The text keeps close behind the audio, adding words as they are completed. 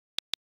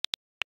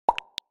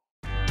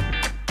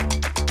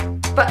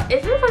But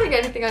if you're putting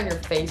anything on your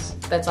face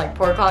that's like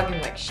pork log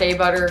and like shea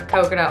butter,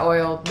 coconut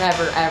oil,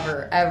 never,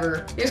 ever,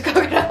 ever use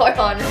coconut oil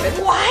on your face.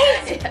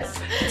 What? Yes.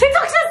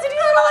 TikTok says to do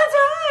that all the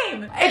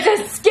time. It's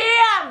a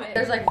scam.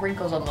 There's like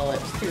wrinkles on the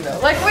lips too though.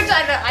 Like, which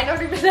I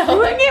don't even know.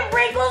 You Like, get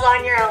wrinkles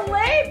on your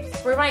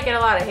lips. We might get a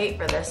lot of hate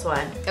for this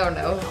one. oh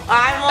no.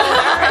 I'm a little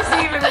nervous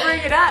to even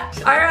bring it up.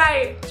 All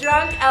right,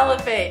 Drunk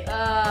Elephant.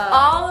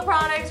 All the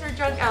products for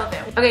Drunk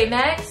Elephant. Okay,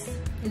 next.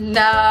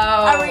 No.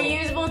 A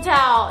reusable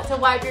towel to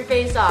wipe your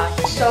face off.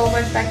 So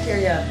much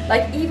bacteria.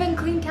 Like even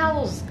clean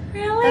towels.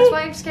 Really? That's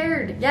why I'm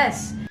scared.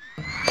 Yes.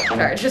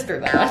 Sorry, I just threw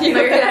that on you.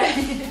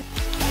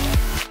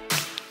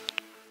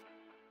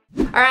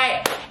 All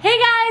right, hey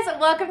guys,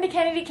 welcome to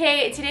KennaDee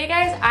Kay. Today,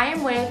 guys, I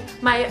am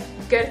with my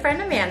good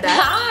friend Amanda.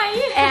 Hi.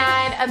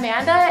 And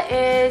Amanda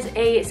is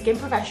a skin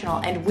professional,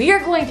 and we are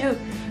going to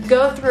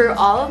go through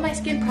all of my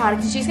skin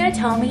products. And she's gonna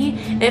tell me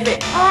if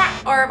it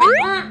or if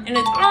it's and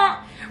it's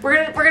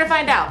We're gonna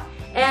find out.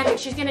 And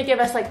she's gonna give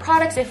us like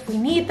products if we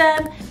need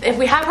them. If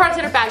we have products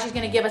that are bad, she's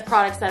gonna give us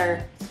products that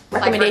are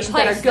recommendations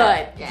that are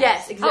good.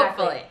 Yes,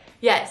 exactly. Hopefully.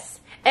 Yes.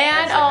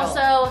 And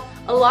also,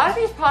 a lot of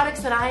these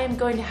products that I am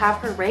going to have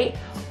her rate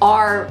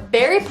are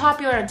very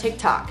popular on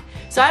TikTok.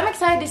 So I'm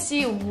excited to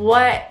see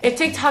if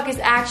TikTok is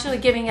actually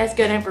giving us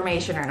good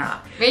information or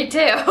not. Me too.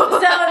 So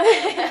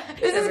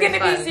this is gonna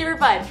be super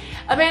fun.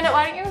 Amanda,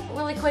 why don't you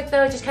really quick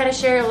though, just kind of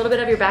share a little bit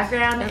of your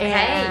background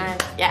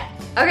and yeah.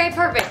 Okay,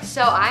 perfect.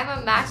 So I'm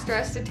a master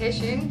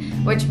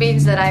esthetician, which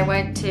means that I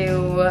went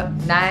to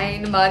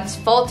 9 months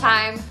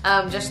full-time,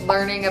 just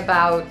learning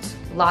about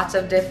lots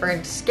of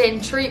different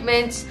skin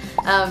treatments,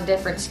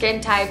 different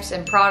skin types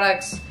and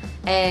products,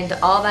 and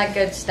all that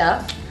good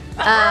stuff.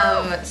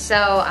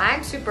 So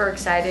I'm super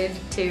excited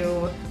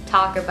to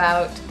talk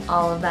about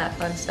all of that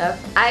fun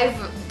stuff. I've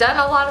done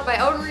a lot of my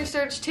own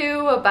research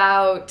too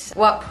about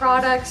what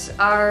products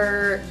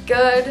are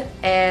good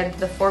and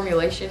the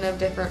formulation of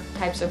different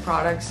types of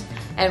products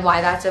and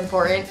why that's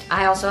important.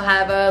 I also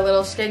have a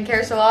little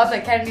skincare salon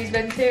that KennaDee's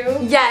been to.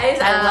 Yes,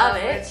 I love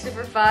it. It's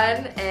super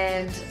fun,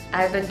 and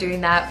I've been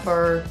doing that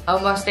for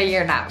almost a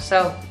year now.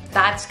 So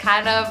that's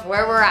kind of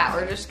where we're at.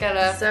 We're just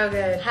gonna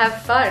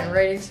have fun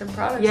rating some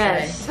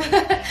products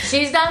today.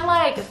 She's done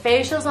like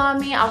facials on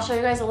me. I'll show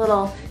you guys a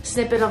little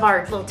snippet of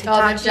our little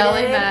TikTok. Oh, the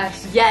jelly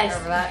mask.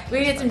 Yes.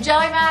 We did some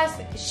jelly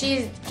masks.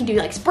 She can do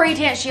like spray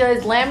tan. She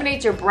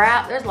laminates your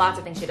brow. There's lots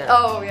of things she does.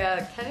 Oh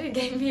yeah, KennaDee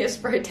gave me a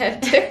spray tan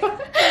too.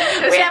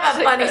 We have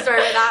a funny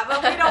story with that,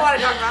 but we don't want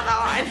to talk about that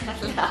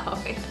one. No.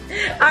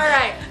 All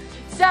right.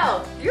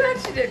 So, you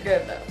actually did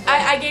good though.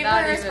 I gave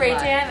her a spray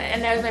tan,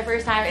 and that was my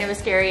first time, and it was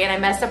scary, and I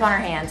messed up on her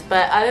hands.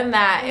 But other than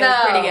that, it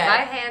was pretty good.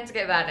 My hands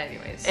get bad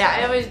anyways. So.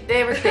 Yeah,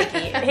 they were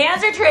tricky.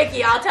 Hands are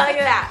tricky, I'll tell you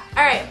that.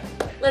 All right,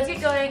 let's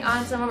get going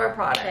on some of our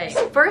products.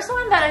 Okay. First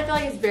one that I feel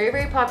like is very,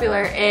 very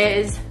popular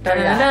is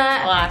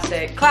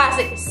classic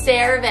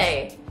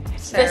CeraVe.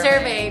 The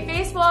CeraVe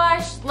face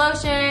wash,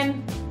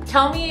 lotion.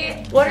 Tell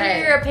me, what are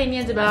your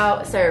opinions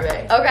about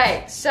CeraVe?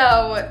 Okay,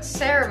 so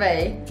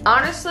CeraVe,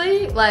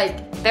 honestly,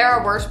 like, there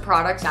are worse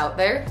products out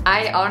there.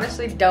 I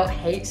honestly don't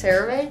hate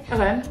CeraVe.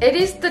 Okay. It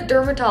is the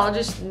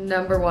dermatologist's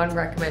 #1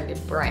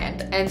 recommended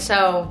brand. And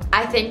so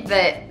I think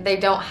that they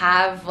don't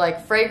have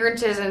like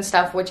fragrances and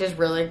stuff, which is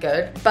really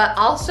good. But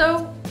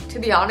also, to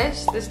be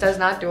honest, this does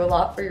not do a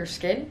lot for your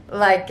skin.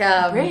 Like,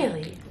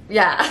 really?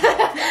 Yeah.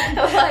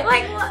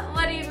 like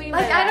what do you mean?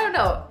 Like, I don't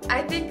know.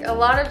 I think a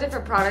lot of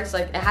different products,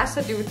 like, it has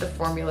to do with the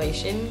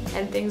formulation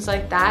and things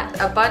like that.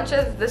 A bunch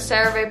of the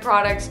CeraVe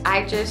products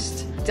I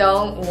just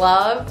don't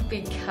love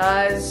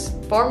because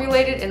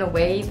formulated in a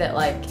way that,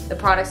 like, the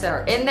products that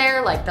are in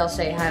there, like, they'll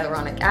say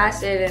hyaluronic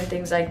acid and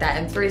things like that,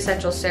 and 3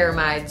 essential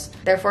ceramides,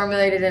 they're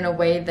formulated in a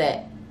way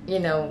that, you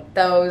know,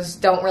 those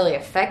don't really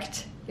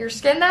affect your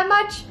skin that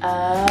much.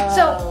 Oh.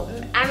 So,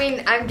 I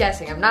mean, I'm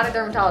guessing, I'm not a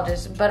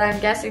dermatologist, but I'm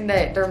guessing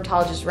that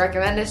dermatologists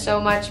recommend this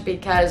so much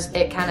because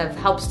it kind of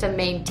helps to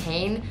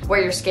maintain where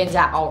your skin's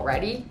at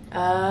already.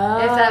 Oh.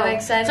 If that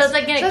makes sense. So it's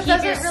like gonna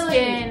keep your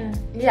skin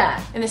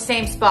in the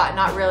same spot,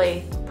 not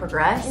really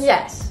progress?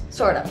 Yes,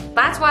 sort of.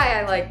 That's why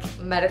I like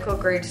medical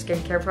grade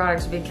skincare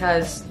products,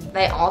 because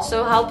they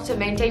also help to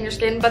maintain your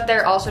skin, but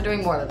they're also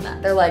doing more than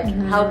that. They're like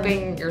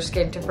helping your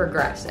skin to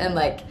progress and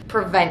like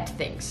prevent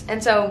things.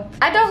 And so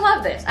I don't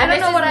love this. I don't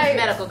know what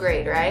medical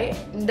grade, right?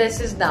 This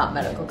is not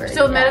medical grade.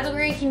 So medical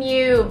grade, can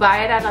you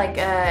buy it at like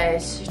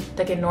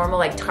a normal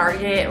like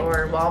Target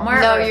or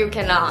Walmart? No, you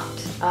cannot.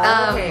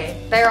 Okay.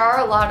 There are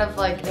a lot of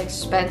like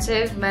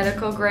expensive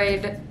medical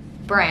grade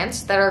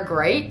brands that are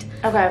great.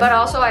 Okay. But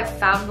also I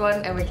found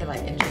one, and we can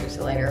like introduce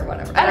it later or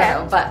whatever. I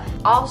don't know. But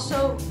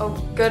also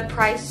a good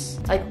price.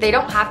 Like, they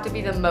don't have to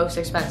be the most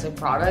expensive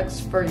products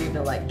for you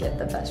to like get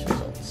the best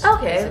results.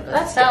 Okay,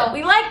 that's good.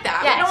 We like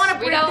that. Yes, we don't want to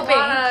break the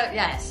bank.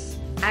 Yes.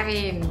 I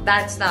mean,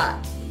 that's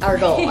not our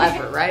goal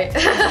ever, right?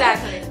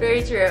 Exactly.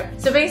 Very true.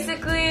 So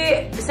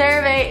basically,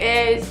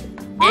 CeraVe is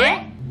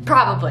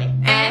probably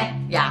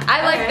yeah.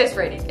 I like this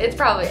rating. It's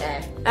probably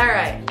All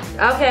right.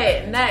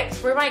 Okay,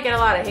 next. We might get a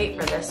lot of hate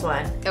for this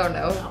one. Oh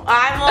no.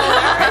 I'm a little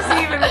nervous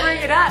to even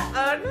bring it up.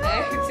 Oh no.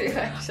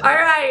 actually. All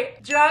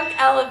right, Drunk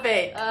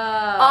Elephant.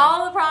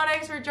 All the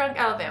products for Drunk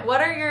Elephant.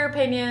 What are your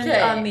opinions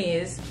on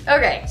these?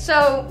 Okay,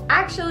 so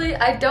actually,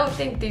 I don't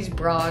think these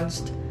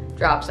bronzed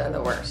drops are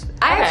the worst.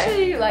 I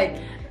actually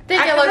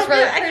think it looks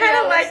really pretty. I kind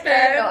of like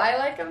them. No, I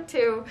like them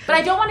too. But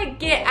I don't want to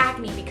get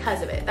acne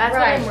because of it. That's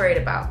what I'm worried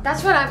about.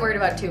 That's what I'm worried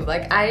about too.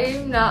 Like,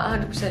 I'm not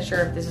 100%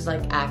 sure if this is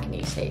like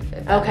acne safe,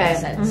 if that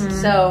makes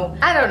sense. So,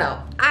 I don't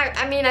know.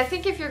 I mean, I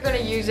think if you're gonna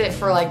use it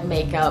for like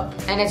makeup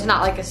and it's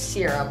not like a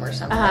serum or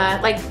something.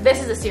 Like,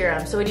 this is a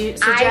serum, so would you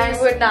suggest?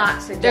 I would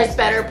not suggest. There's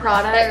better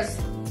products?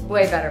 There's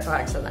way better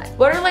products than that.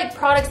 What are like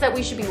products that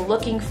we should be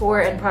looking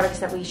for and products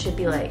that we should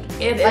be like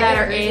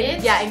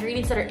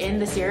ingredients that are in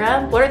the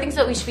serum? What are things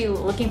that we should be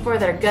looking for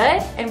that are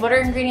good? And what are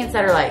ingredients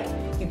that are like,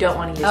 you don't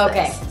want to use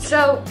this?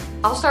 So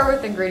I'll start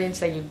with ingredients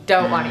that you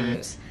don't want to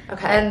use.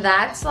 Okay. And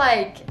that's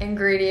like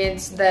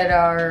ingredients that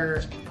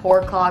are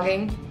pore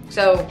clogging.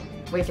 So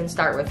we can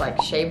start with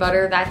like shea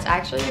butter. That's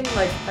actually in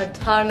like a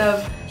ton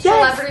of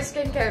celebrity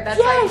skincare. That's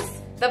like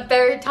the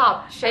very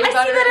top. Shea butter.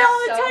 I see that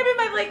all the time in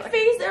my like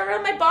face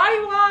around my body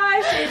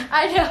wash.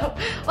 I know.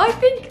 Well, I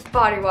think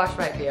body wash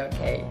might be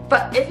okay.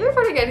 But if you're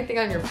putting anything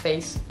on your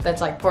face that's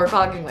like pore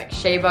clogging, like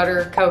shea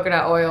butter,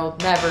 coconut oil,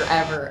 never,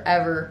 ever,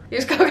 ever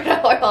use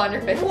coconut oil on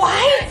your face.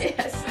 What?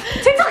 Yes.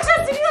 TikTok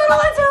says to do that all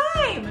the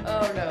time.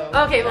 Oh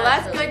no. Okay, well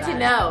that's really good to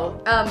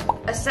know.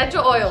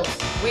 Essential oils.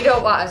 We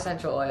don't want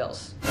essential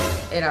oils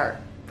in our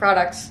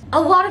products. A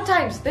lot of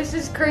times, this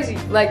is crazy.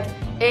 Like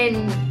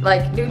in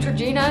like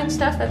Neutrogena and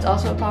stuff, that's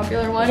also a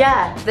popular one.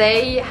 Yeah.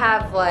 They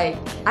have like,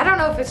 I don't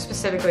know if it's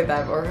specifically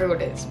them or who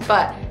it is,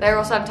 but there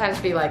will sometimes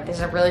be like, this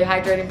is a really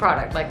hydrating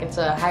product. Like it's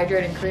a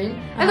hydrating cream.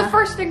 And the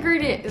first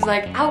ingredient is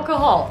like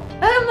alcohol.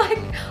 And I'm like,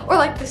 or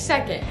like the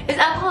second. Is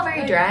alcohol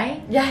very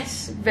dry?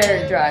 Yes,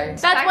 very dry.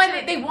 That's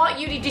why they want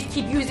you to just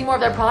keep using more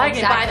of their product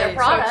and buy their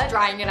product. So it's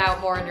drying it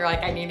out more and you're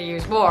like, I need to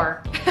use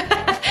more.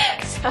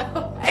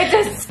 So it's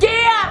a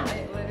scam!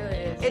 It literally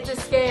is. It's a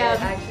scam.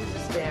 It actually is a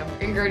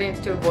scam. Ingredients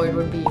to avoid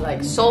would be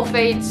like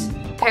sulfates,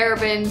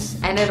 parabens,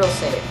 and it'll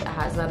say if it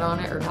has that on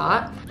it or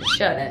not. It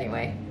should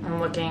anyway. I'm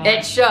looking.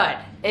 It should.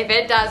 If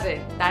it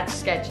doesn't, that's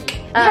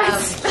sketchy.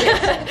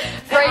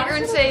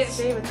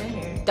 Fragrances.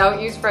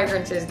 Don't use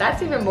fragrances.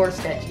 That's even more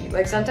sketchy.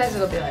 Like sometimes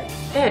it'll be like,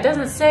 yeah, it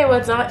doesn't say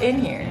what's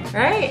in here,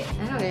 right?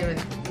 I don't even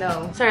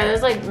know. Sorry,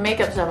 there's like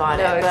makeup stuff on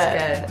it. No, it's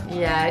good.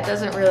 Yeah, it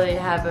doesn't really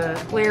have a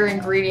clear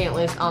ingredient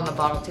list on the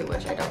bottle too,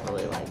 which I don't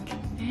really like.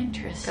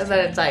 Interesting. Because then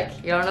it's like,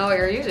 you don't know what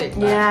you're using.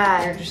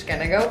 But you're just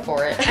gonna go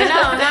for it. I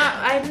know,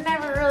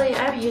 I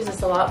haven't used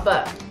this a lot,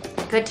 but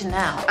good to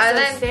know. And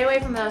then stay away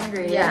from those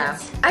ingredients. Yeah.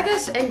 I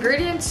guess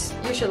ingredients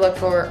you should look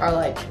for are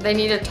like, they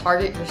need to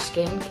target your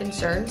skin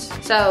concerns.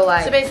 So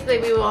like. So basically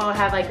we won't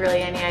have like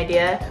really any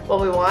idea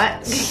what we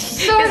want.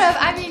 Sort of,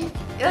 I mean,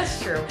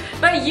 that's true.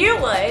 But you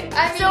would.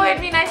 I mean, so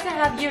it'd be nice to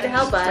have you to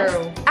help us.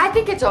 True. I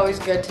think it's always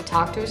good to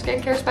talk to a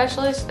skincare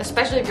specialist,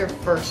 especially if you're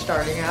first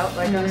starting out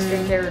like on a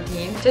skincare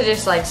routine, to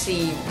just like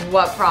see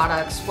what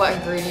products, what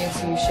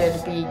ingredients you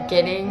should be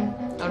getting.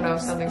 Oh no,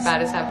 something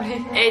bad is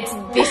happening. It's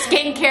the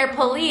skincare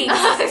police.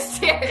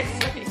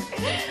 Seriously.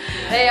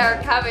 They are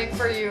coming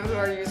for you who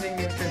are using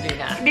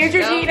Neutrogena.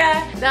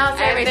 Neutrogena. No,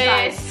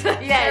 Yes.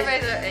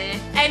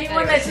 Yes.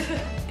 Anyone that's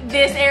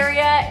this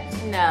area,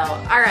 no.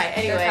 All right,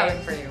 anyway. They're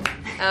coming for you.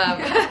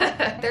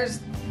 There's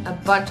a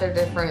bunch of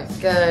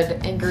different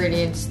good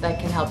ingredients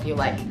that can help you.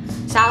 Like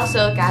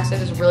salicylic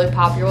acid is really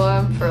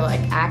popular for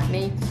like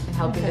acne and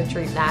helping to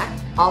treat that.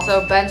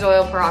 Also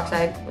benzoyl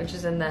peroxide, which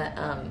is in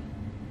the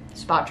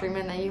spot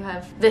treatment that you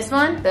have. This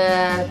one?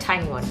 The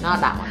tiny one,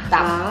 not that one.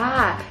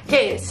 That one.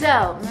 Okay,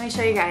 so let me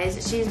show you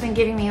guys. She's been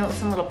giving me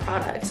some little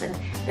products, and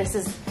this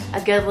is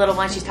a good little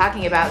one she's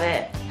talking about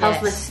that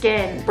helps with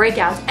skin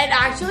breakouts. And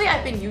actually,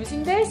 I've been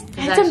using this.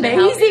 It's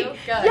amazing.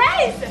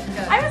 Yes!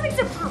 Good. I was like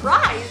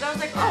surprised. I was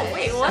like, oh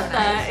wait, what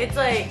the? It's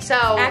like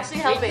actually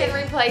helping. We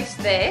can replace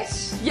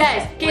this.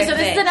 Yes. Okay, so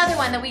this is another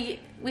one that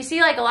we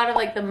see like a lot of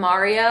like the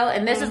Mario,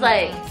 and this is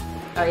like.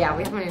 Oh yeah,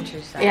 we haven't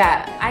introduced that.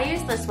 Yeah, I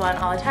use this one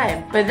all the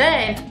time. But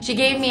then she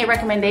gave me a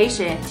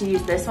recommendation to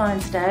use this one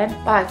instead.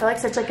 Wow, I feel like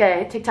such like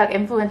a TikTok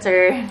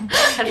influencer.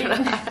 I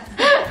don't know.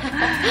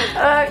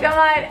 Oh, come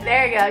on.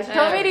 There you go. She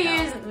told me to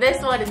use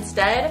this one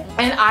instead.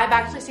 And I've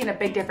actually seen a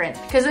big difference.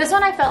 Because this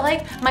one I felt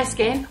like my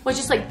skin was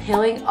just like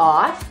peeling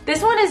off.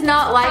 This one is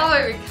not like.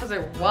 Probably because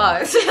it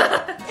was.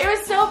 It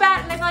was so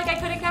bad and I felt like I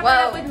couldn't cover it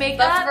up with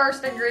makeup. The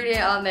first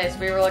ingredient on this,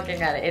 we were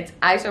looking at it. It's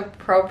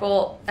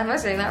isopropyl. Am I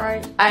saying that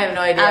right? I have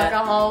no idea.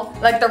 Alcohol.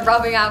 Like the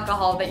rubbing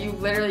alcohol that you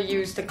literally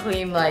use to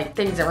clean like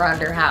things around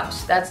your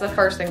house. That's the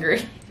first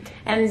ingredient.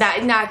 And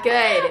that's not good.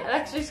 It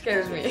actually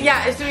scares me.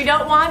 Yeah, so we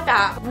don't want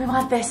that. We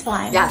want this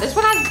one. Yeah, this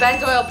one has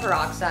benzoyl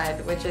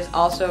peroxide, which is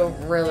also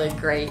really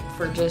great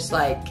for just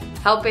like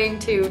helping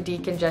to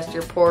decongest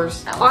your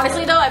pores.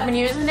 Honestly though, I've been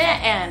using it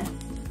and...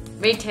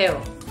 Me too.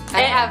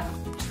 I have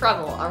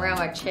trouble around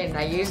my chin.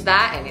 I use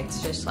that and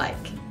it's just like...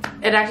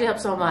 It actually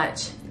helps so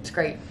much. It's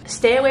great.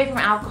 Stay away from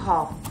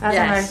alcohol. That's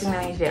another thing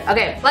that I need to do.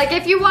 Okay. Like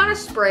if you want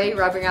to spray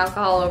rubbing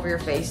alcohol over your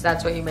face,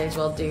 that's what you may as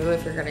well do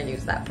if you're gonna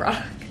use that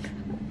product.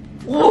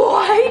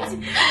 What?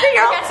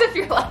 I guess if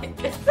you're like,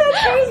 that's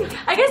crazy.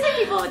 I guess that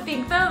people would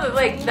think though that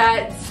like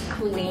that's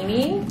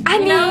cleaning. I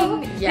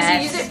mean, yes. Because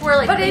you use it for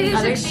like but it is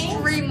other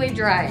extremely things.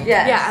 dry.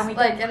 Yes. Yeah, I mean,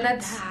 like, and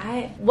that's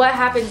what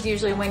happens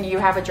usually when you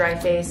have a dry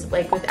face,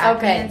 like with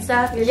acne and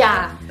stuff.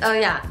 Yeah. Oh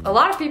yeah. A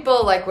lot of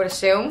people like would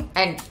assume,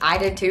 and I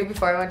did too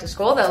before I went to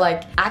school, that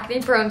like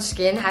acne-prone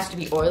skin has to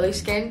be oily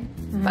skin.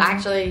 But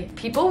actually,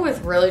 people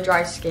with really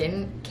dry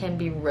skin can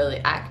be really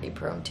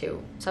acne-prone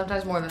too.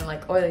 Sometimes more than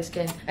like oily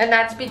skin. And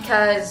that's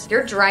because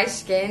your dry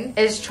skin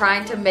is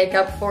trying to make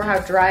up for how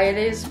dry it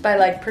is by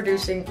like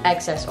producing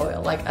excess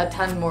oil, like a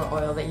ton more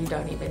oil that you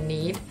don't even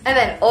need. And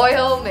then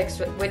oil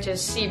mixed with, which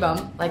is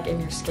sebum, like in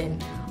your skin.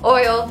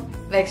 Oil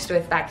mixed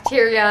with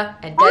bacteria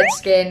and dead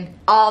skin,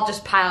 all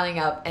just piling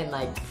up and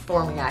like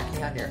forming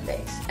acne on your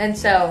face. And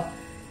so,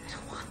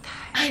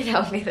 I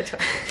know, neither do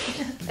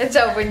I. And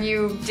so when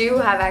you do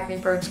have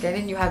acne-prone skin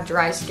and you have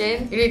dry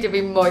skin, you need to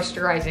be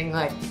moisturizing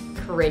like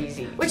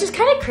crazy. Which is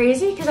kind of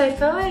crazy because I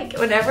feel like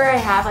whenever I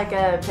have like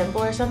a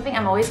pimple or something,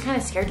 I'm always kind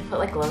of scared to put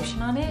like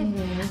lotion on it.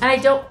 And I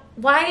don't,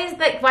 why is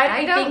that, why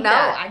do you think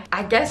that?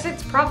 I guess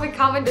it's probably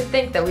common to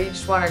think that we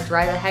just want to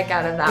dry the heck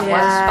out of that one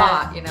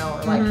spot, you know,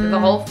 or like the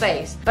whole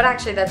face. But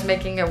actually that's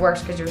making it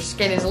worse because your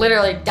skin is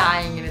literally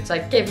dying and it's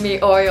like, give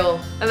me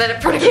oil. And then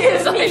it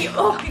produces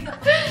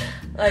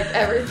like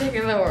everything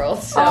in the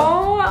world. So.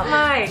 Oh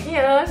my,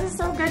 yeah, this is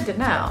so good to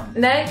know.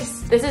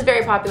 Next, this is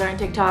very popular on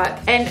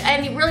TikTok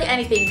and really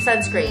anything,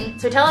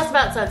 sunscreen. So tell us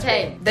about sunscreen.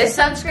 Hey, this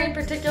sunscreen in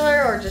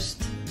particular or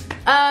just?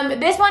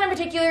 This one in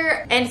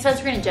particular and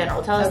sunscreen in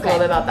general. Tell us a little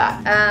bit about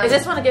that. Is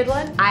this one a good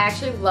one? I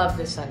actually love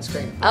this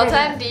sunscreen.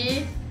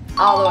 MD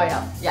all the way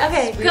up. Yes.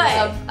 Okay, we good.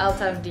 love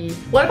MD.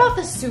 What about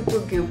the Super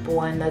Goop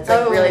one that's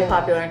like really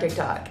popular on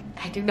TikTok?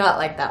 I do not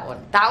like that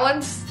one. That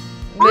one's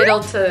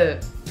middle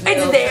to...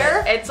 It's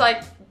there? It's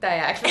like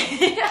diagonal.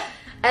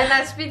 And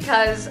that's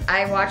because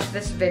I watched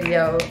this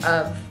video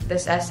of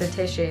this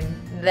esthetician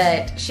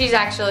that she's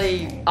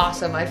actually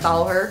awesome. I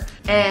follow her.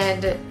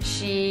 And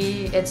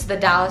it's the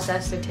Dallas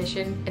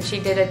esthetician. And she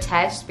did a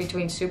test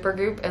between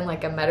Supergoop and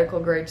like a medical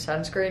grade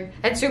sunscreen.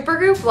 And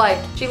Supergoop, like,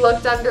 she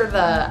looked under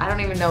the, I don't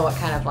even know what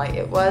kind of light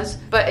it was,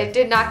 but it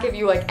did not give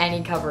you like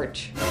any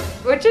coverage,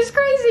 which is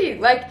crazy.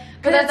 Like,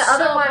 but then the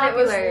other one, it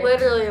was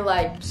literally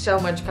like so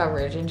much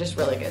coverage and just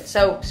really good.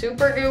 So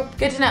Supergoop.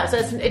 Good to know. So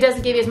it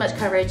doesn't give you as much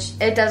coverage.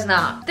 It does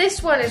not.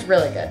 This one is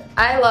really good.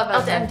 I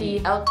love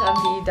MD.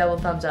 MD, double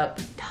thumbs up.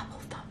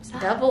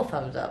 Double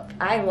thumbs up.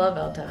 I love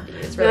MD.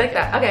 It's really like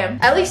that. Okay.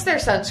 At least their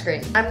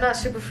sunscreen. I'm not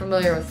super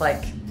familiar with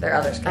like their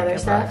other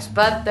skincare products,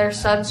 but their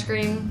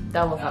sunscreen,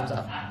 double thumbs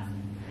up.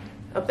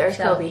 Oh, there's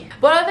Kobe.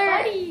 What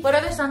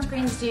other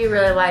sunscreens do you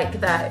really like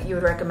that you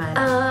would recommend?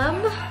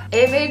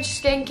 Image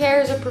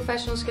Skincare is a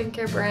professional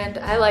skincare brand.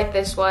 I like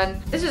this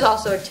one. This is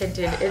also a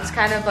tinted. It's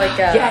kind of like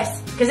a... Yes,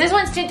 because this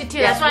one's tinted too.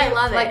 That's why I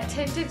love it. Like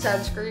tinted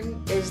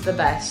sunscreen is the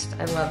best.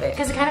 I love it.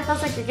 Because it kind of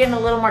feels like you're getting a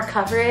little more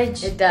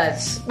coverage. It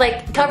does.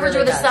 Like coverage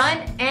with the sun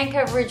and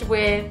coverage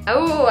with breakouts.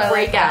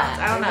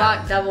 I don't know. I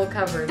want double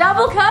coverage.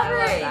 Double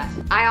coverage!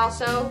 I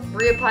also,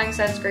 reapplying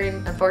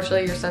sunscreen.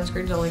 Unfortunately, your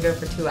sunscreen's only good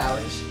for 2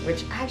 hours,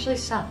 which actually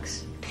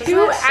sucks. 2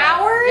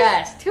 hours?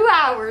 Yes, 2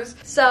 hours.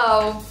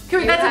 So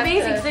that's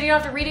amazing because then you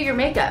don't have to redo your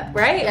makeup,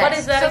 right? Yes. What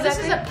is that? So this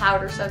is a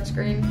powder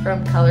sunscreen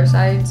from Color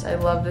Science. I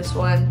love this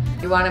one.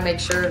 You want to make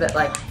sure that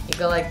like you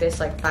go like this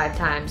like 5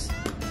 times,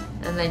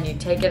 and then you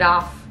take it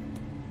off.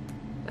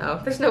 No,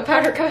 there's no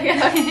powder coming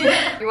out.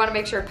 You want to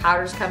make sure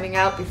powder's coming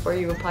out before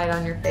you apply it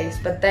on your face.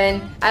 But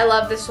then I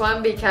love this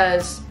one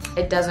because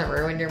it doesn't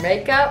ruin your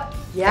makeup.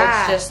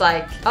 Yeah. It's just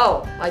like,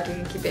 like you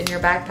can keep it in your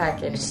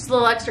backpack and just a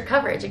little extra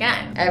coverage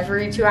again.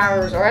 Every 2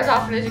 hours or as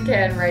often as you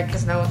can, right?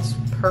 Because no one's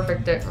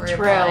perfect at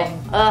reapplying.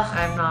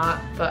 I'm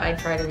not, but I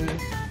try to be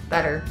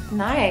better.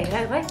 Nice,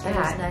 I like that.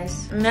 That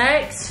is nice.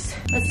 Next,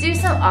 let's do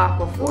some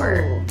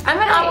Aquaphor. I'm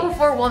an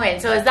Aquaphor woman,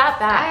 so is that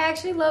bad? I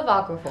actually love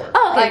Aquaphor.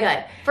 Oh, okay,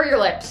 good. For your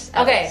lips.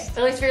 Okay,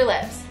 at least for your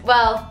lips.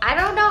 Well, I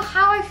don't know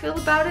how I feel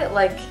about it,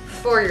 like,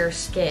 for your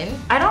skin.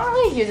 I don't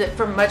really use it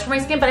for much for my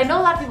skin, but I know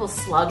a lot of people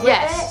slug with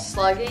it.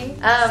 Slugging.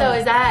 So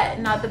is that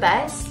not the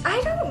best? I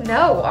don't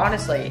know,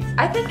 honestly.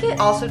 I think it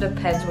also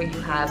depends what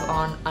you have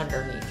on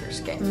underneath your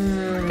skin.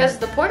 Because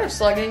the point of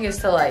slugging is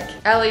to like,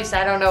 at least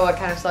I don't know what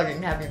kind of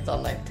slugging happens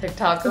on like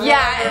TikTok or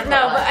whatever,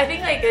 but I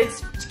think like it's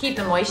to keep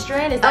the moisture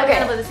in. Is that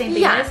kind of what the same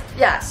thing is?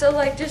 Yeah, so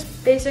like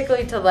just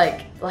basically to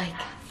like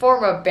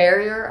form a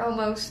barrier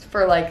almost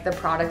for like the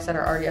products that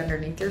are already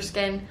underneath your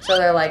skin. So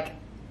they're like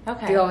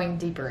going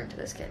deeper into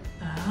the skin.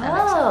 That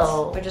makes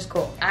sense, which is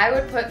cool. I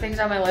would put things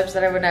on my lips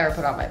that I would never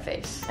put on my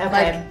face. Okay.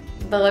 Like,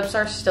 the lips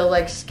are still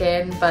like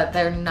skin, but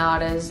they're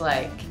not as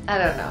like, I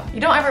don't know.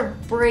 You don't ever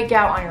break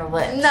out on your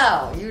lips.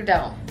 No, you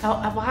don't. Oh,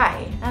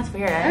 why? That's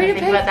weird. I didn't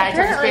think about that.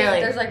 Apparently,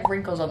 there's like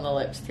wrinkles on the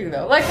lips too,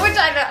 though. Like, which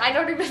I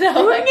don't even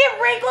know. You like, get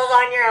wrinkles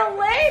on your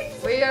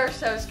lips? We are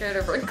so scared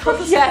of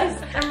wrinkles.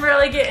 Yes, I'm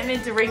really getting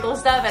into wrinkle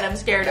stuff, and I'm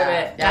scared of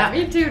it. Yeah,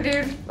 me too,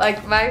 dude.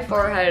 Like, my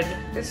forehead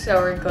is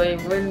so wrinkly.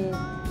 When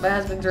my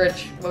husband's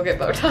rich, we'll get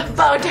Botox.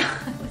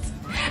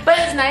 But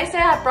it's nice to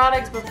have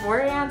products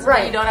beforehand so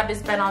that you don't have to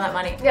spend all that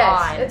money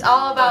on. It's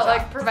all about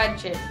like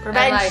prevention.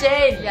 Prevention.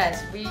 Like,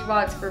 yes, we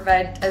want to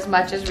prevent as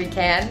much as we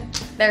can.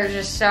 There's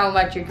just so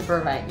much you can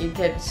prevent. You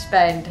could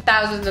spend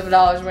thousands of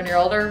dollars when you're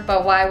older,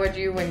 but why would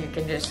you when you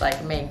can just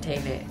like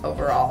maintain it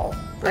overall?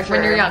 Like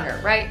when you're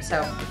younger, right?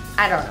 So,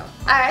 I don't know.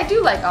 I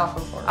do like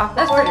Aquaphor.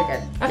 That's pretty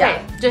good.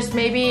 Okay, just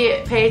maybe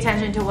pay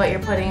attention to what you're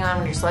putting on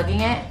when you're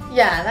slugging it.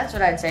 Yeah, that's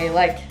what I'd say.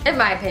 Like, in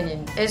my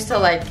opinion, is to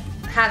like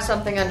have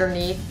something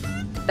underneath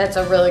that's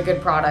a really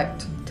good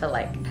product to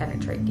like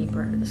penetrate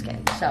deeper into the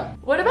skin. So,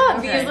 what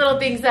about these little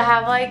things that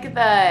have like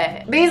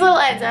these little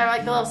ends that are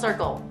like the little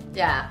circle?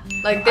 Yeah,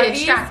 like the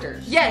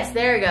extractors. Yes,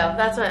 there we go.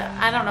 That's what,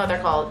 I don't know what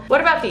they're called. What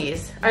about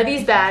these? Are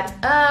these bad?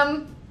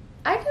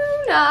 I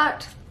do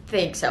not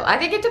think so. I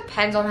think it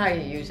depends on how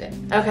you use it.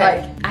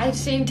 Okay. Like, I've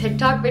seen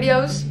TikTok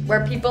videos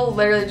where people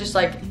literally just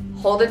like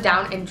hold it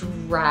down and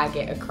drag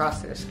it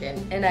across their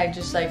skin. And I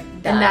just like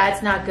die. And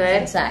that's not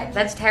good? Inside.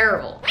 That's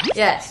terrible.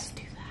 Yes.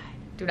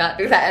 Do not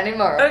do that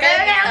anymore.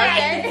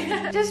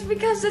 Okay. Just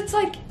because it's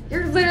like,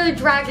 you're literally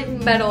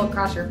dragging metal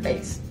across your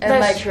face. And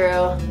that's like,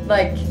 true.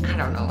 Like, I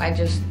don't know. I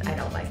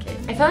don't like it.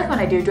 I feel like when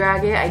I do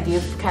drag it, I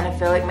do kind of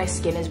feel like my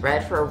skin is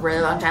red for a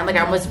really long time. Like I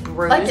almost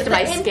bruised like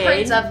my skin. Like the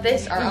imprints of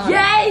this are on it,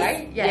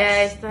 right?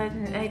 Yes.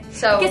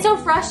 So I get so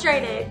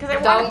frustrated because I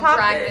want to pop Don't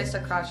drag this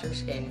across your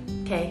skin.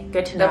 Okay,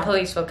 good to know. The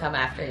police will come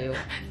after you.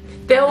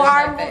 They'll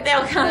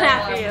come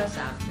after you.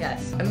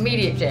 Yes.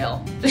 Immediate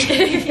jail.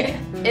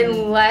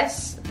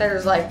 Unless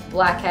there's like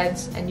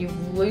blackheads and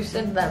you've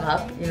loosened them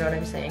up, you know what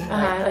I'm saying?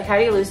 Like how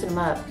do you loosen them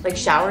up? Like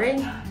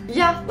showering?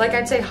 Yeah, like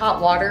I'd say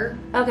hot water.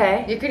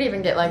 Okay. You could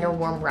even get like a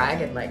warm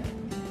rag and like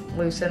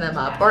loosen them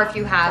up. Or if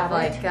you have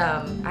like,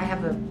 I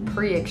have a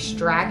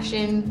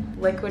pre-extraction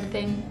liquid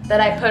thing that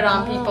I put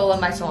on people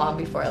in my salon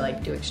before I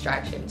like do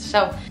extractions.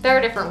 So there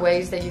are different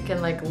ways that you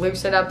can like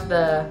loosen up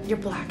your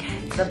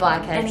blackheads. The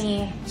blackheads.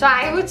 So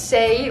I would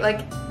say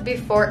like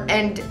before,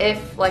 and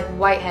if like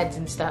whiteheads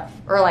and stuff,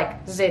 or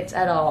like zits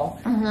at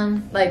all,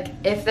 like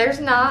if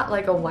there's not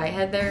like a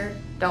whitehead there,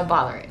 don't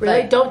bother it. Really?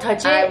 Like, don't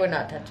touch it? I would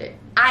not touch it.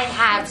 I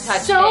have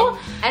touched it,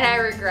 and I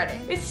regret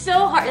it. It's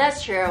so hard.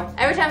 That's true.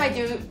 Every time I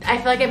do, I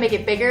feel like I make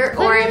it bigger,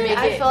 or I make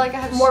it feel like I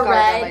have more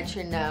red. On my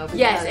chin now.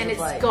 Yes, and it's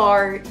like,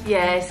 scarred.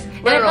 Yes.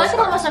 And I feel like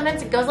almost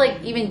sometimes it goes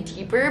like even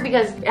deeper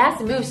because it has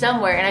to move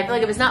somewhere, and I feel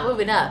like if it's not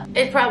moving up,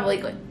 it's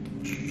probably like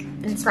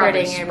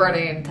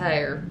spreading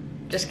entire.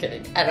 Just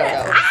kidding. I don't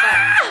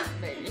know.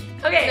 Maybe.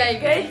 Okay,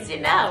 good to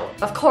know.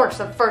 Of course,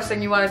 the first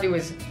thing you want to do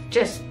is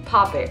just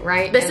pop it,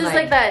 right? This is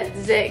like that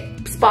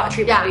zit spot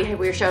treatment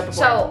we showed before.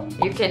 So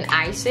you can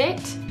ice it.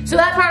 So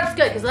that product's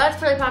good because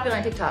that's really popular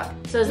on TikTok.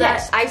 So is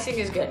that icing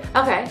is good.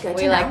 Okay, good.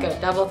 We like good.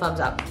 Double thumbs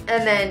up.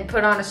 And then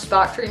put on a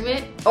spot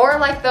treatment, or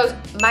like those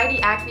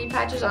Mighty Acne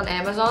patches on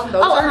Amazon.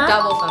 Those are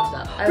double thumbs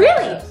up.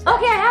 Really?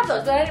 Okay, I have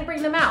those, but I didn't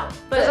bring them out.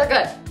 But those are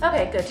good.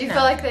 Okay, good. Do you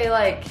feel like they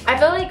like? I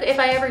feel like if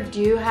I ever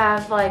do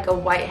have like a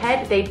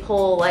whitehead, they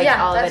pull like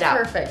all of it out.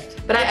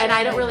 Perfect. But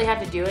I don't really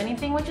have to do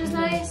anything, which is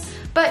nice.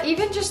 But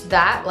even just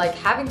that, like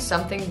having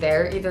something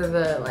there, either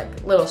the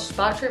like little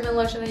spot treatment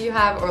lotion that you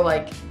have, or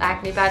like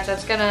acne patch,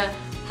 that's gonna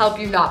help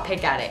you not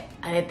pick at it.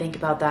 I didn't think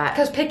about that.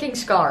 Because picking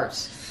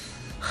scars.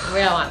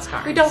 We don't want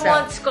scars. We don't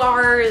want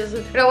scars.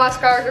 We don't want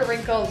scars or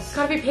wrinkles.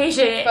 Gotta be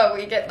patient. But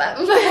we get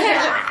them.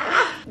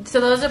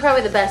 So those are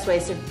probably the best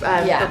ways to for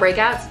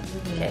breakouts?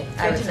 Okay,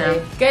 good to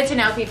know. Good to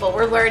know, people.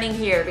 We're learning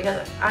here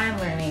because I'm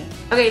learning.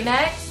 Okay,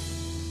 next.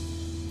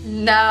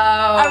 No.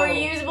 A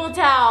reusable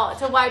towel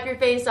to wipe your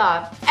face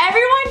off.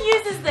 Everyone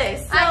uses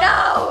this. So.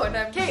 I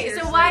know. Okay,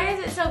 so why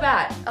is it so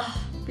bad?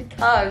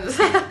 Because.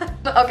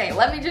 Okay,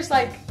 let me just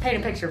like paint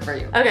a picture for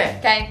you. Okay.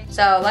 Okay,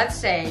 so let's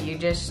say you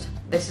just,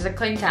 this is a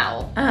clean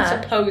towel.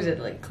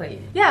 Supposedly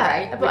clean.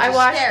 Yeah, right? But I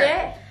washed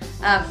it.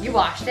 You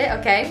washed it,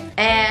 okay.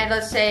 And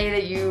let's say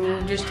that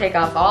you just take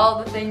off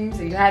all the things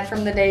that you had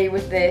from the day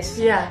with this.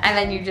 Yeah. And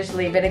then you just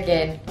leave it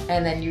again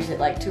and then use it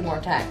like 2 more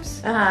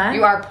times. Uh-huh.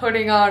 You are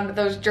putting on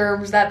those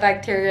germs, that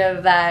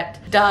bacteria, that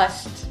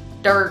dust,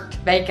 dirt,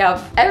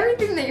 makeup,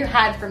 everything that you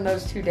had from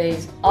those 2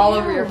 days all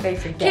over your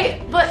face again.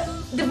 Okay, but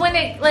when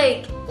it,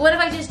 like, what if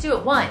I just do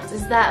it once?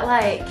 Is that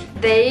like...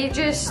 They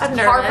just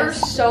harbor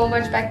so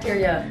much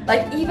bacteria.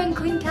 Like even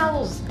clean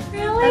towels.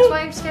 Really? That's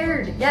why I'm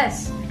scared.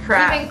 Yes.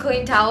 Crap. Even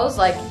clean towels,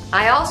 like,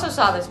 I also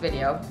saw this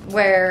video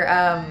where,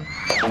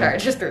 sorry, I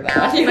just threw that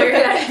on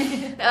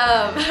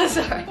you.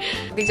 Sorry.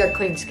 These are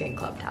Clean Skin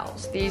Club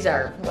towels. These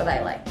are what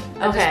I like.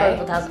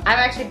 Disposable towels. I'm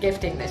actually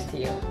gifting this to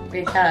you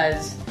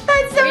because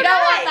that's so we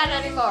don't want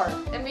that anymore.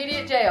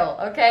 Immediate jail,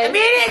 okay?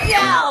 Immediate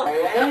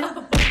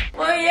jail!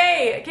 Well,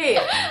 yay. Okay.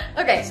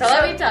 Okay, so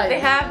let me tell you. They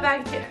have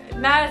bacteria.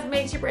 That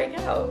makes you break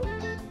out.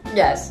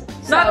 Yes.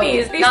 Not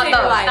these. These not save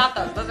your those, life. Not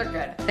those. Those are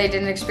good. They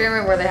did an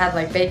experiment where they had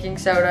like baking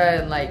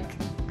soda and like,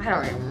 I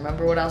don't even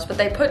remember what else, but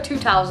they put 2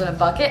 towels in a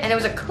bucket and it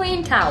was a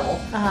clean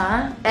towel.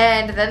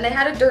 And then they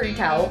had a dirty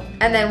towel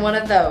and then one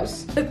of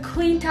those. The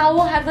clean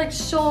towel had like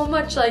so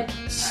much like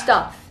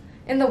stuff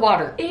in the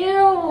water.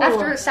 Ew.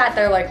 After it sat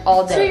there like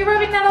all day. So you're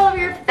rubbing that all over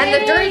your face.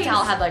 And the dirty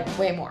towel had like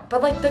way more.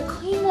 But like the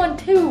clean one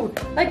too.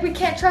 Like we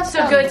can't trust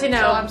them. So good to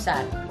know. So I'm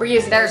sad. We're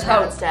using There's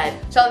hope instead.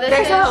 So this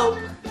There's is hope.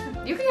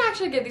 You can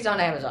actually get these on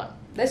Amazon.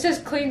 This is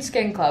Clean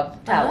Skin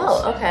Club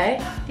towels. Oh,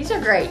 okay. These are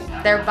great.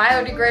 They're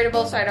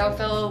biodegradable, so I don't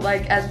feel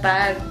like as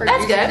bad for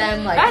That's using good.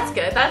 them. Like, that's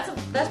good.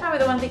 That's probably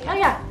the one thing. Oh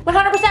yeah,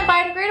 100%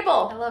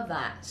 biodegradable. I love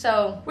that.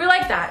 So we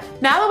like that.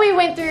 Now that we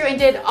went through and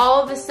did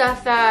all of the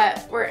stuff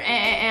that were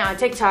on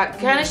TikTok,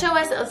 kind of show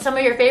us some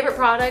of your favorite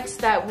products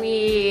that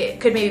we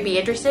could maybe be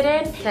interested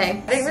in. Okay. I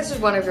think this is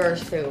one of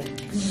yours too.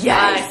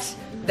 Yes.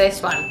 But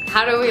this one.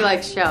 How do we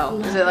like show?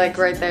 Is it like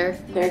right there?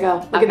 There you go.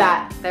 Look at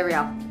that. There we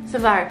go.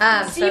 Savar.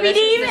 So CBD this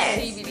is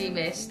mist. the CBD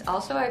mist.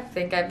 Also, I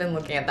think I've been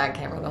looking at that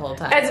camera the whole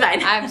time. It's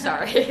fine. I'm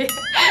sorry.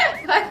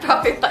 I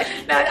probably like.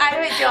 No, I do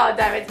it too all the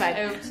time. It's fine.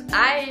 Oops,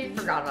 I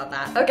forgot about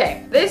that.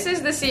 Okay, this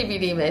is the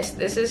CBD mist.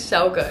 This is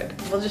so good.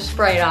 We'll just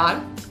spray it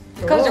on.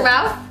 Close your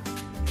mouth.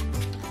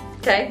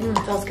 Okay.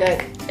 Feels good.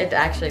 It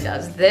actually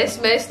does. This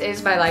mist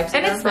is my lifesaver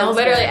And it for smells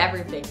literally good.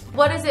 everything.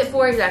 What is it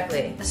for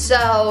exactly?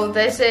 So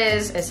this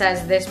is, it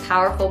says this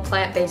powerful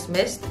plant-based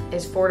mist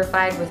is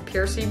fortified with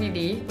pure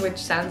CBD, which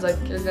sounds like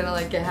you're gonna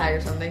like get high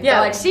or something. Yeah.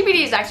 But like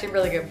CBD is actually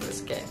really good for the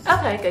skin.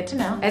 Okay, good to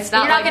know. It's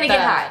not You're not like gonna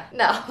get high.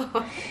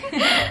 No.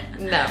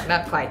 No,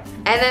 not quite.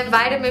 And then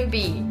vitamin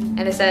B, and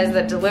it says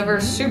that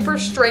delivers super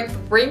strength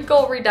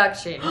wrinkle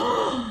reduction.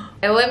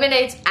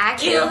 Eliminates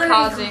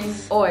acne-causing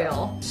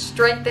oil.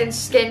 Strengthens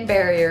skin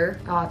barrier.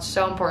 Oh, it's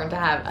so important to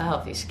have a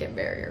healthy skin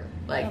barrier.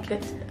 Like,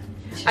 Good.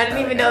 I didn't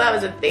even know that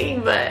was a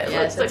thing, but it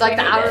yes, looks it's like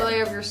the we need outer it.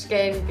 layer of your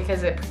skin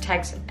because it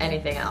protects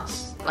anything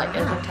else. Like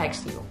it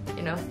protects you,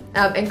 you know?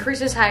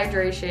 Increases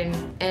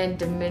hydration and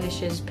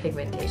diminishes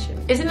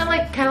pigmentation. Isn't it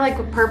like kind of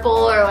like purple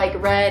or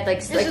like red, like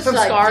It's like just from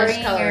like scarring?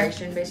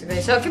 discoloration, basically.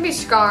 So it can be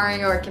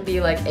scarring or it can be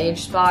like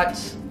age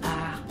spots,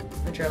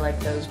 which are like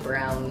those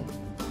brown.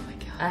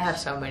 I have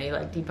so many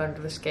like deep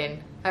under the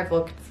skin. I've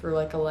looked through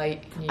like a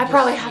light. And you I just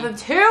probably see- have them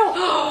too.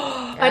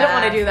 I don't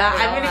want to do that.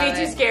 we all I'm gonna have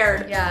be too it.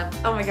 scared. Yeah.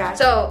 Oh my gosh.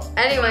 So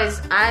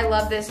anyways, I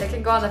love this. It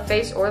can go on the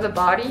face or the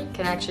body.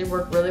 Can actually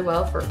work really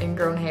well for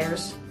ingrown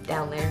hairs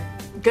down there,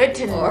 good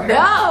to Or-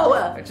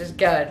 know. which is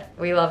good.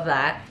 We love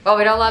that. Well,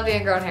 we don't love the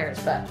ingrown hairs,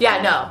 but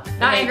Yeah, no,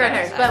 not Makeup ingrown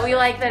hairs, stuff. but we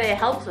like that it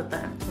helps with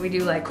them. we do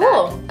like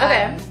Cool.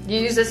 that. Okay.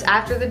 You use this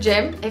after the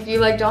gym. If you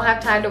like don't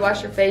have time to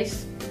wash your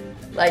face,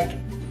 like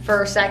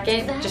for a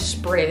second, just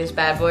spray this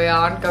bad boy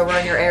on. Go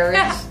run your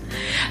errands.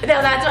 No,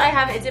 that's what I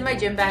have. It's in my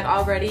gym bag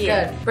already.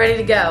 Good. Ready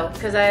to go,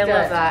 because I Good.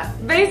 love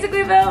that.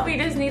 Basically though, we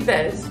just need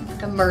this.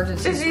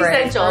 Emergency This is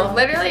spray. essential. For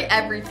literally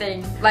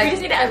everything. We Like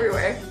just need it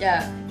everywhere.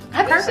 yeah.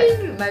 Have Perfect.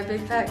 you seen my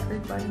big fat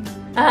Greek bunny?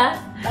 Uh-huh.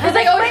 It's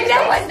like, oh, it's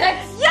the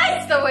Windex.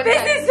 Yes! The Windex.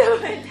 This is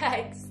the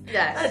Windex.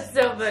 Yes. That's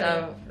so funny.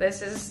 So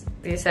this is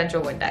the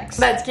essential Windex.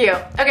 That's cute.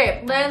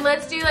 Okay, then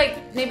let's do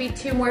like maybe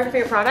 2 more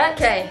favorite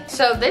products. Okay,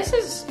 so this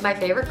is my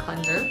favorite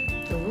cleanser.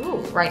 Ooh,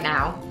 right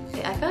now.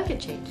 I feel like it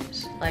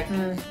changes. Like,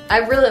 I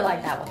really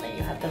like that one that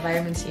you have, the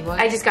vitamin C one.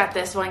 I just got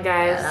this one,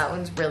 guys. Yeah, that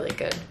one's really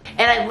good.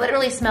 And I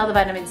literally smell the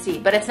vitamin C,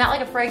 but it's not like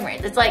a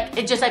fragrance. It's like,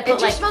 it just, I It put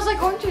just like, smells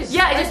like oranges.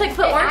 yeah, it just like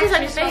put oranges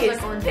on your actually face. smells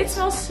like oranges. It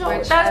smells so,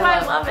 Which that's why I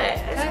love. love it.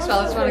 Can I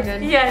smell this one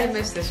again? Yes. I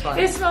missed this one.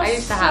 It smells I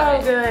used to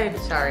have so it.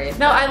 good. Sorry.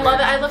 No, I love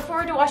it. I look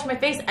forward to washing my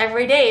face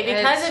every day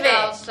because of It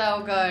smells it.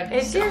 so good.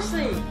 It's-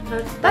 Seriously.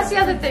 That's the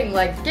other thing.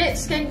 Like, get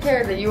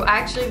skincare that you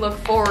actually look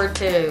forward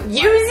to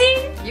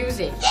Using?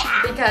 using.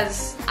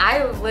 Because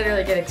I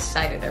literally get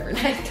excited every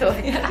night to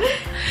like,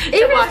 To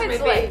even wash if my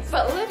it's like, face.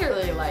 but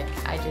literally like,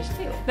 I just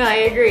do. No, I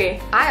agree.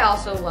 I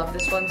also love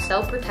this one,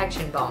 Cell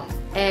Protection Balm.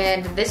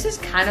 And this is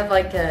kind of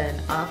like an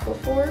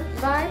Aquaphor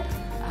vibe.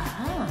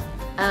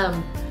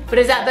 But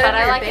is that better But for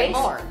I your like face? it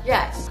more.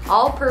 Yes.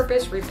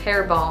 All-purpose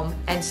repair balm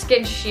and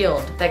skin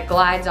shield that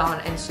glides on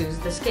and soothes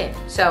the skin.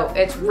 So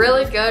it's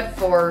really good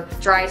for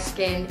dry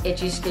skin,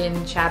 itchy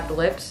skin, chapped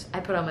lips.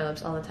 I put on my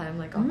lips all the time,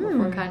 like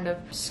Aquaphor kind of.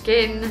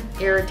 Skin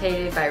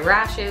irritated by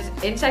rashes,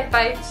 insect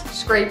bites,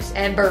 scrapes,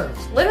 and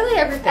burns. Literally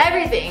everything.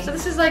 Everything. So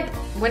this is like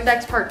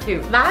Windex Part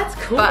 2. That's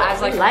cool. But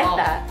as like I a like balm.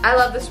 that. I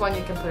love this one.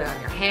 You can put it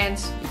on your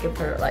hands. You can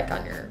put it like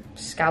on your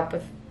scalp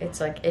if it's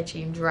like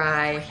itchy and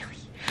dry.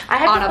 I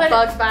have On to a put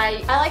bug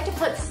bite. I like to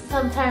put,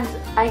 sometimes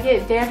I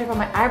get dandruff on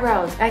my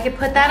eyebrows. I could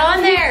put that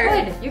on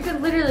there. You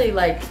could literally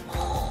like,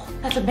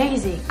 That's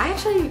amazing. I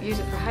actually use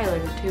it for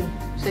highlighter too.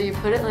 So you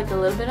put it like a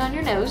little bit on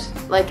your nose,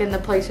 like in the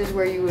places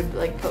where you would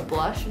like put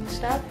blush and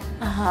stuff.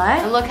 Uh-huh.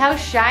 And look how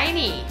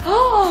shiny.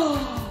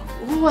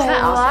 Ooh, I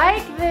that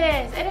awesome? like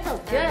this. And it feels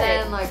good. And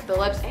then like the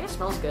lips, and it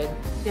smells good.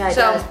 Yeah, it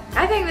So does.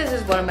 I think this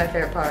is one of my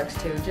favorite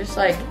products too. Just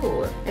like,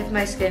 if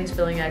my skin's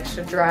feeling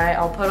extra dry,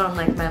 I'll put on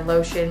like my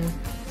lotion.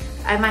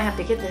 I might have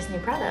to get this new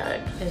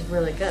product. It's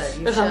really good.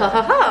 You should.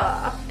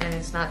 And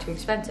it's not too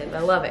expensive. I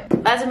love it.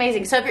 That's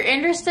amazing. So if you're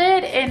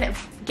interested in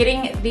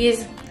getting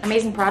these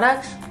amazing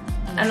products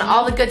and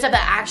all the good stuff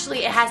that actually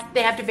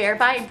they have to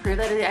verify and prove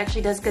that it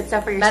actually does good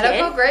stuff for your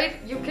Medical skin. grade,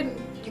 you can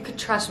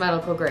trust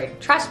medical grade.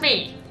 Trust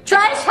me.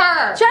 Trust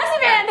her. Trust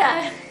Amanda.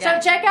 Yeah. So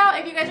check out,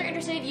 if you guys are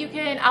interested,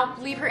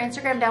 I'll leave her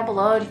Instagram down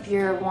below if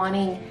you're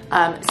wanting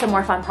some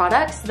more fun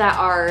products that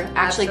are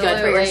actually good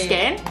for your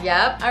skin.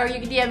 Yep. Or you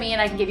can DM me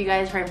and I can give you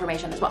guys her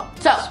information as well.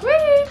 So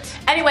sweet.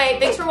 Anyway,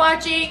 thanks for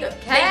watching.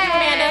 Thank you,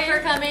 Amanda, for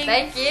coming.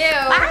 Thank you.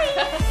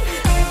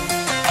 Bye.